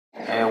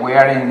We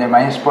are in the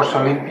Mind Sports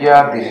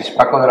Olympiad. This is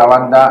Paco de la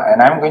Banda,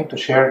 and I'm going to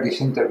share this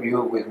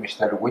interview with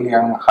Mr.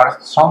 Bill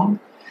Hartston,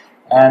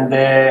 and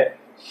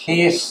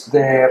he is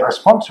the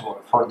responsible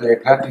for the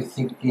creative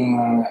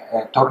thinking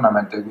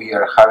tournament that we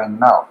are having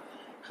now.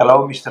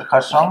 Hello, Mr.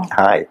 Hartston.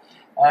 Hi.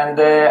 And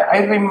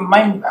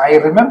I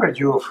remember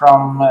you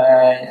from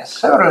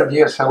several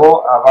years ago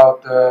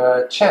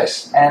about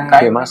chess. And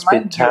You must be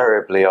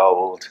terribly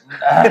old.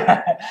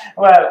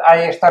 Well,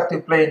 I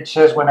started playing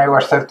chess when I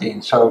was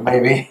 13, so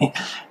maybe.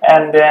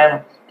 And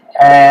then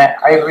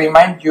I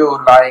remind you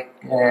like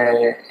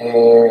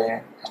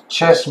a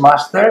chess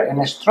master and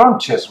a strong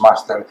chess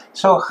master.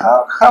 So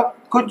how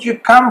could you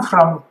come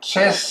from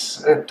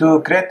chess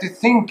to creative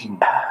thinking?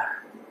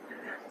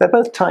 They're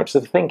both types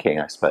of thinking,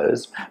 I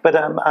suppose. But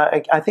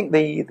I think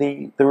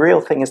the real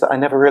thing is that I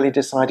never really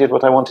decided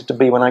what I wanted to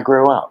be when I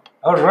grew up.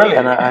 Oh, really?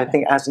 And I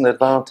think as an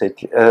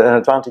advantage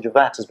of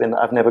that has been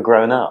that I've never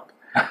grown up.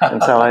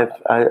 And so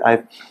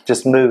I've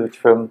just moved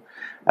from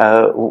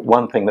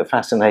one thing that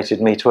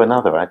fascinated me to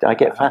another. I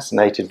get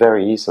fascinated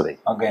very easily.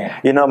 Okay.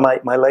 You know,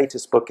 my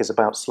latest book is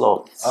about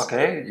sloths.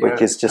 Okay.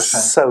 Which is just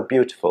so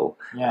beautiful.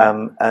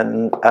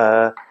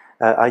 Yeah.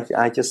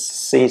 I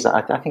just seize.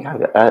 I think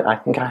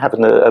I have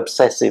an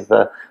obsessive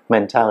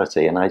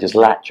mentality, and I just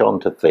latch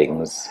onto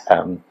things.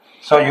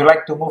 So you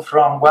like to move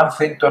from one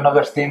thing to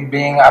another thing,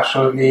 being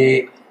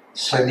absolutely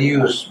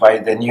seduced by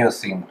the new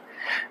thing.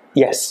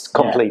 Yes,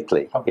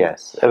 completely. Yeah.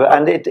 Yes,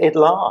 and it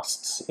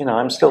lasts. You know,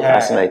 I'm still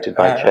fascinated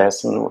by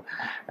chess and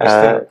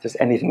just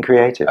anything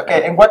creative.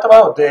 Okay, and what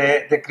about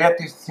the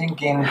creative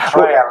thinking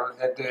trial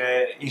that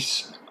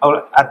is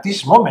at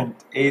this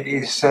moment? It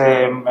is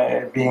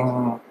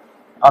being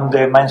on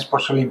the Mind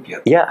Sports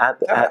Olympiad. Yeah,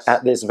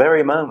 at this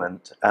very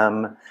moment,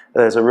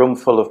 there's a room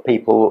full of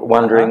people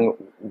wondering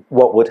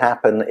what would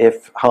happen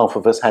if half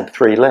of us had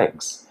 3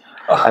 legs.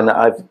 And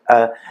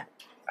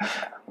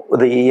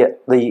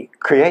the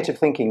creative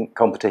thinking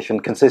competition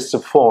consists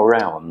of 4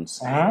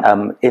 rounds,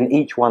 in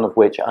each one of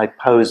which I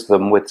pose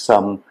them with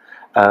some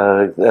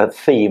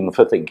theme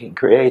for thinking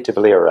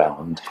creatively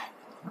around.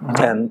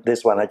 And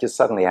this one, I just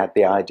suddenly had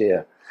the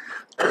idea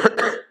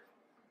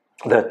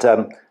that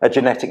a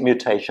genetic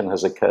mutation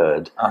has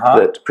occurred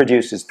that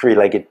produces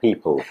 3-legged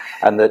people,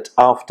 and that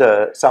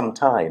after some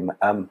time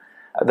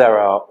there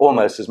are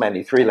almost as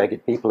many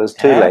 3-legged people as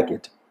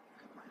 2-legged,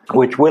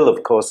 which will,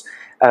 of course,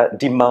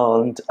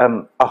 demand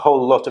a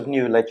whole lot of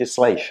new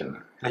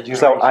legislation.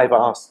 So I've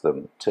asked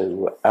them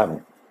to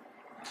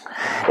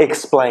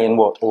explain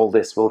what all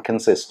this will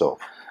consist of.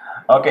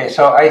 Okay,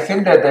 so I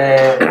think that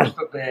most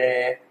of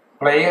the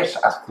players,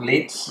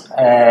 athletes,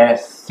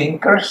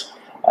 thinkers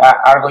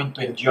are going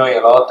to enjoy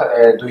a lot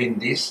doing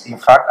this. In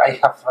fact, I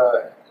have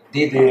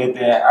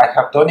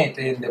done it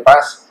in the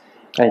past.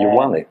 And you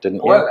won it,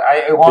 didn't you? Well,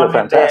 I won it.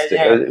 Fantastic!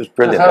 It was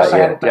brilliant that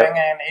year. 2010,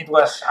 and it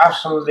was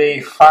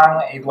absolutely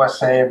fun. It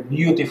was a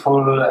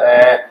beautiful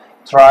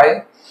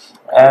try.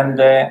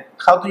 And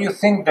how do you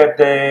think that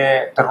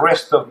the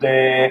rest of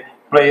the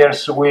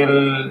players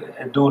will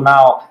do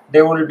now?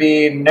 They will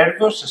be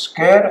nervous,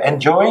 scared,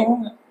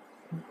 enjoying?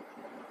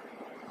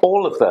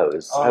 All of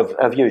those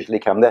have usually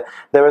come.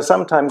 There are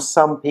sometimes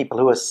some people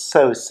who are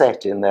so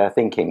set in their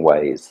thinking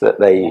ways that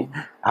they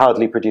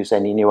hardly produce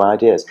any new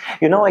ideas.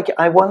 You know,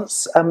 I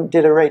once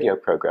did a radio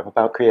program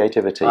about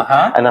creativity,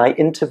 and I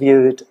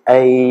interviewed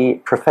a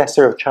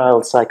professor of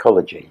child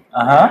psychology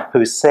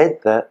who said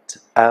that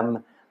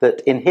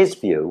that in his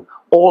view,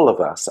 all of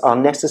us are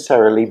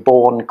necessarily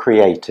born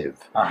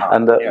creative,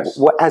 and that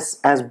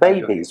as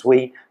babies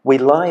we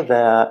lie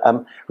there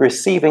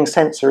receiving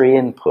sensory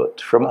input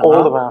from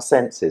all of our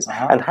senses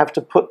and have to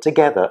put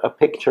together a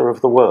picture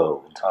of the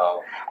world,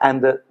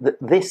 and that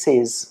this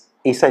is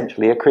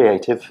essentially a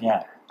creative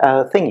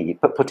thingy,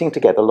 but putting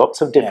together lots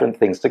of different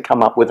things to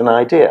come up with an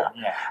idea.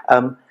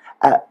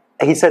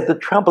 He said the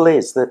trouble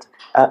is that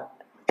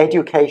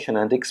education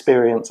and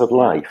experience of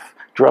life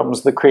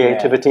drums the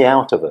creativity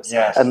out of us,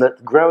 and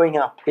that growing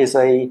up is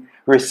a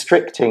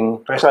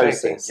restricting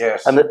process,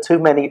 and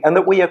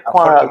that we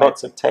acquire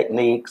lots of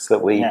techniques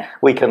that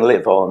we can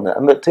live on,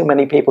 and that too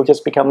many people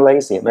just become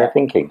lazy in their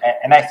thinking.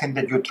 And I think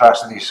that you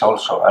trust this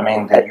also. I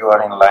mean, that you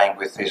are in line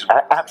with this.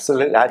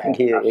 Absolutely, I think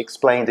he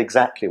explained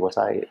exactly what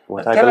I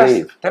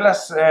believe. Tell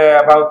us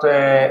about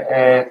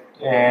a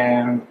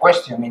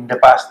question in the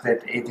past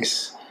that it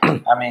is,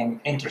 I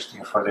mean,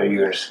 interesting for the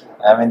viewers.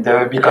 I mean,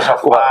 because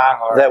of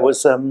there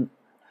was.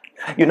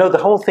 You know, the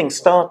whole thing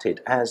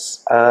started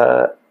as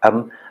a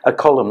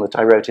column that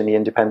I wrote in the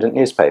Independent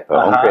newspaper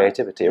on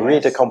creativity, a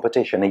reader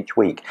competition each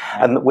week,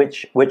 and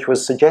which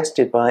was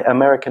suggested by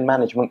American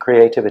management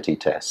creativity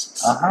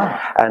tests.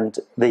 And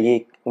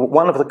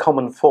one of the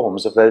common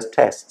forms of those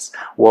tests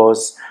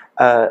was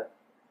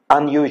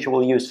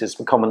unusual uses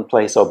for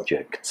commonplace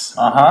objects.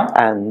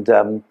 And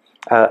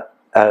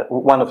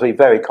one of the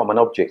very common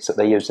objects that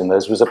they used in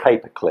those was a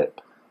paperclip,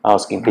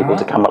 asking people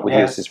to come up with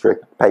uses for a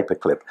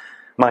paperclip.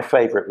 My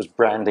favourite was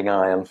branding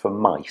iron for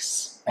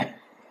mice.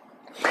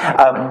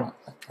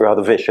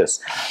 Rather vicious.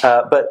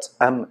 But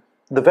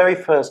the very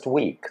first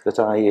week that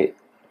I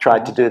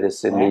tried to do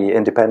this in the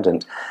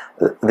Independent.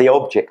 The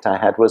object I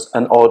had was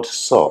an odd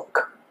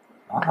sock,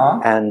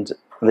 and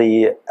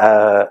the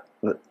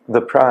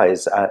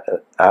prize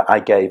I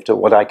gave to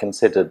what I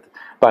considered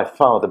by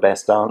far the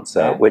best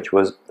answer, which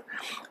was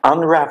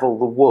unravel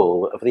the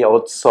wool of the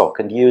odd sock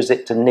and use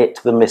it to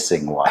knit the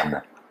missing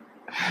one.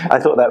 I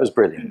thought that was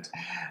brilliant.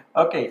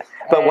 Okay,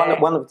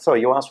 but sorry,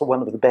 you asked for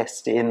one of the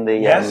best in the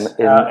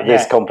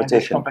this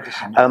competition. In this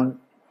competition.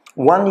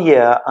 One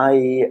year,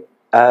 I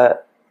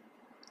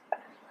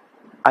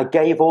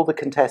gave all the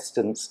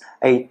contestants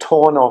a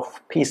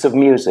torn-off piece of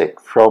music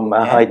from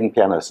a Haydn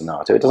piano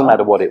sonata. It doesn't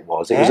matter what it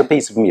was. It was a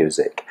piece of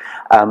music,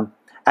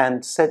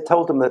 and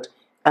told them that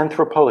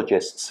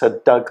anthropologists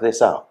had dug this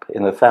up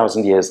in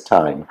 1,000 years'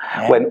 time,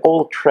 when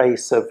all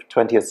trace of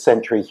 20th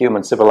century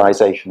human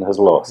civilization is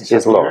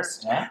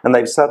lost, and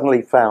they've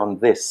suddenly found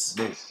this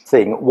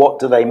thing. What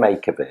do they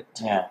make of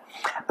it?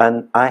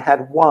 And I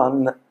had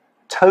one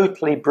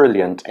totally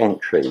brilliant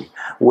entry,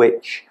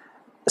 which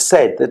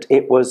said that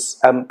it was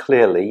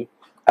clearly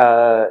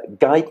a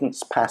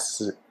guidance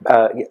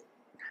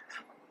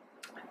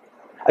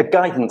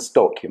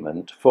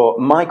document for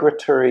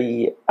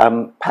migratory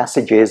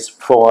passages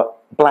for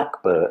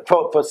blackbird,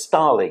 for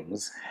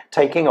starlings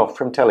taking off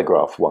from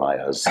telegraph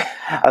wires,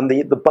 and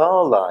the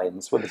bar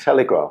lines were the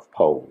telegraph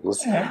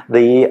poles.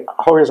 The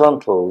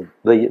horizontal,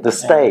 the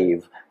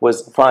stave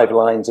was 5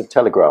 lines of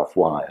telegraph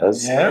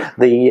wires.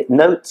 The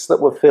notes that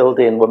were filled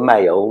in were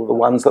male. The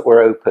ones that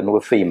were open were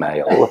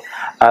female.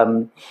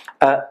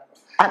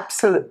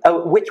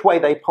 Which way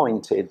they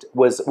pointed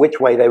was which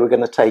way they were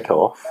going to take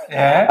off.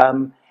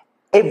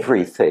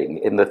 Everything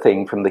in the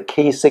thing, from the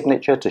key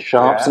signature to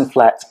sharps and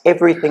flats,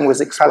 everything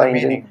was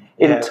explained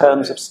in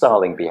terms of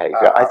starling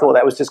behavior. I thought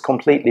that was just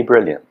completely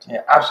brilliant.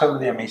 Yeah,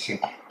 absolutely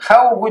amazing.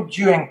 How would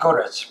you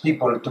encourage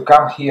people to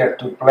come here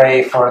to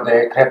play for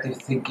the Creative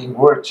Thinking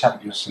World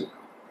Championship?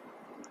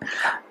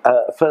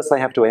 First,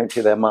 they have to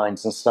empty their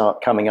minds and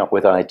start coming up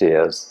with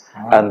ideas,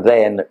 and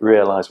then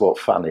realize what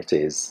fun it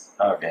is.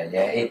 Okay,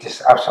 it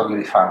is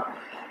absolutely fun.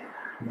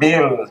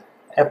 Bill,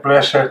 a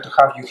pleasure to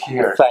have you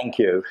here. Thank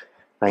you.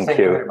 Thank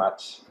you very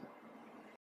much.